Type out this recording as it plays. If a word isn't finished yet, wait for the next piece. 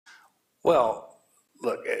Well,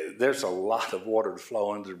 look, there's a lot of water to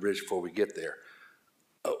flow under the bridge before we get there.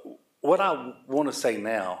 Uh, what I want to say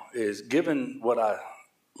now is, given what I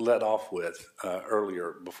led off with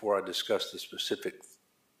earlier before I discussed the specific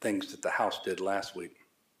things that the House did last week,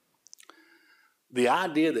 the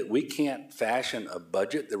idea that we can't fashion a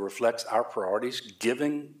budget that reflects our priorities,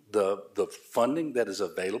 given the funding that is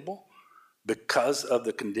available because of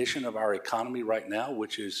the condition of our economy right now,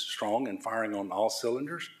 which is strong and firing on all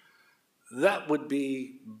cylinders, that would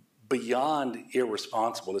be beyond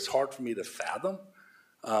irresponsible. It's hard for me to fathom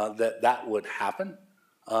that would happen.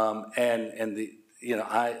 And the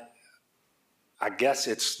I guess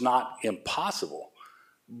it's not impossible,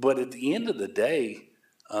 but at the end of the day,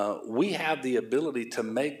 we have the ability to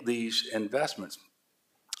make these investments.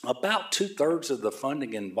 About 2/3 of the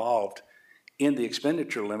funding involved in the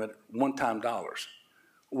expenditure limit, one-time dollars,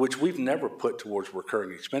 which we've never put towards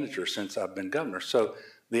recurring expenditure since I've been governor. So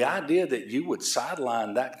the idea that you would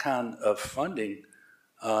sideline that kind of funding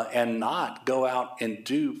and not go out and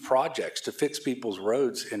do projects to fix people's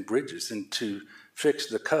roads and bridges and to fix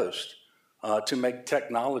the coast, to make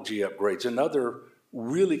technology upgrades and other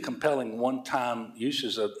really compelling one-time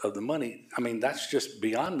uses of the money, I mean, that's just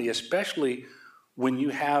beyond me, especially when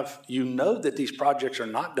you know that these projects are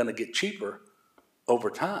not going to get cheaper over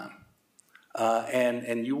time.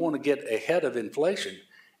 And you want to get ahead of inflation.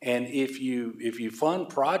 And if you fund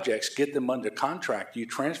projects, get them under contract, you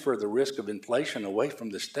transfer the risk of inflation away from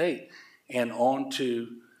the state and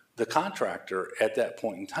onto the contractor at that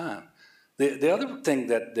point in time. The other thing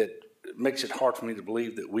that makes it hard for me to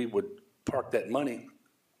believe that we would park that money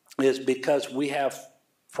is because we have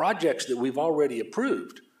projects that we've already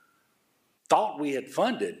approved, thought we had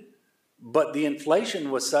funded, but the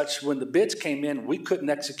inflation was such when the bids came in, we couldn't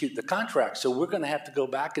execute the contract. So we're going to have to go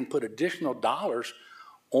back and put additional dollars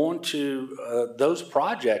onto those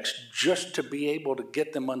projects just to be able to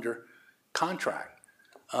get them under contract.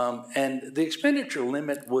 And the expenditure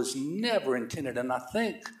limit was never intended, and I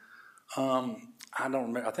think, I don't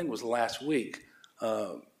remember, I think it was last week,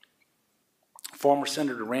 former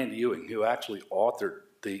Senator Randy Ewing, who actually authored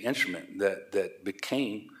the instrument that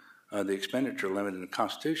became the expenditure limit in the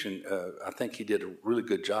Constitution, I think he did a really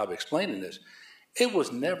good job explaining this. It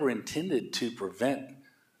was never intended to prevent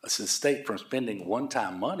the state from spending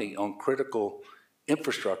one-time money on critical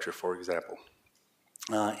infrastructure, for example.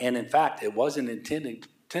 And in fact, it wasn't intended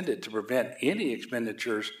to prevent any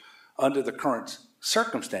expenditures under the current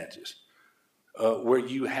circumstances, where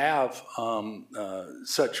you have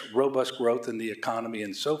such robust growth in the economy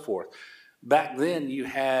and so forth. Back then, you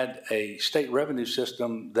had a state revenue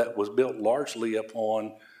system that was built largely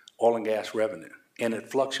upon oil and gas revenue, and it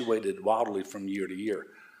fluctuated wildly from year to year.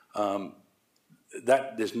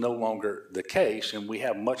 That is no longer the case, and we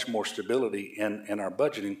have much more stability in our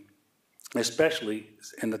budgeting, especially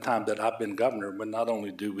in the time that I've been governor, when not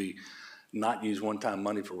only do we not use one-time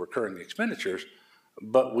money for recurring expenditures,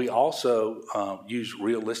 but we also use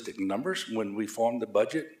realistic numbers when we form the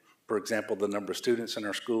budget. For example, the number of students in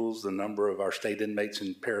our schools, the number of our state inmates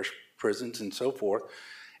in parish prisons, and so forth.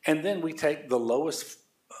 And then we take the lowest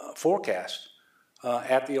forecast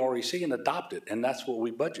at the REC and adopt it, and that's what we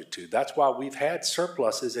budget to. That's why we've had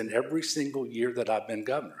surpluses in every single year that I've been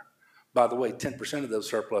governor. By the way, 10% of those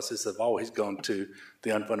surpluses have always gone to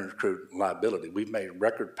the unfunded accrued liability. We've made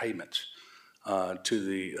record payments to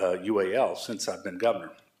the UAL since I've been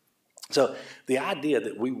governor. So the idea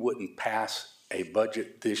that we wouldn't pass a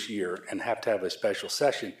budget this year and have to have a special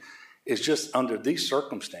session is just, under these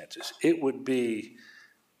circumstances, it would be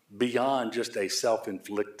beyond just a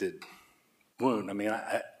self-inflicted wound. I mean,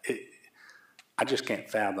 I just can't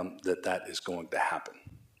fathom that is going to happen.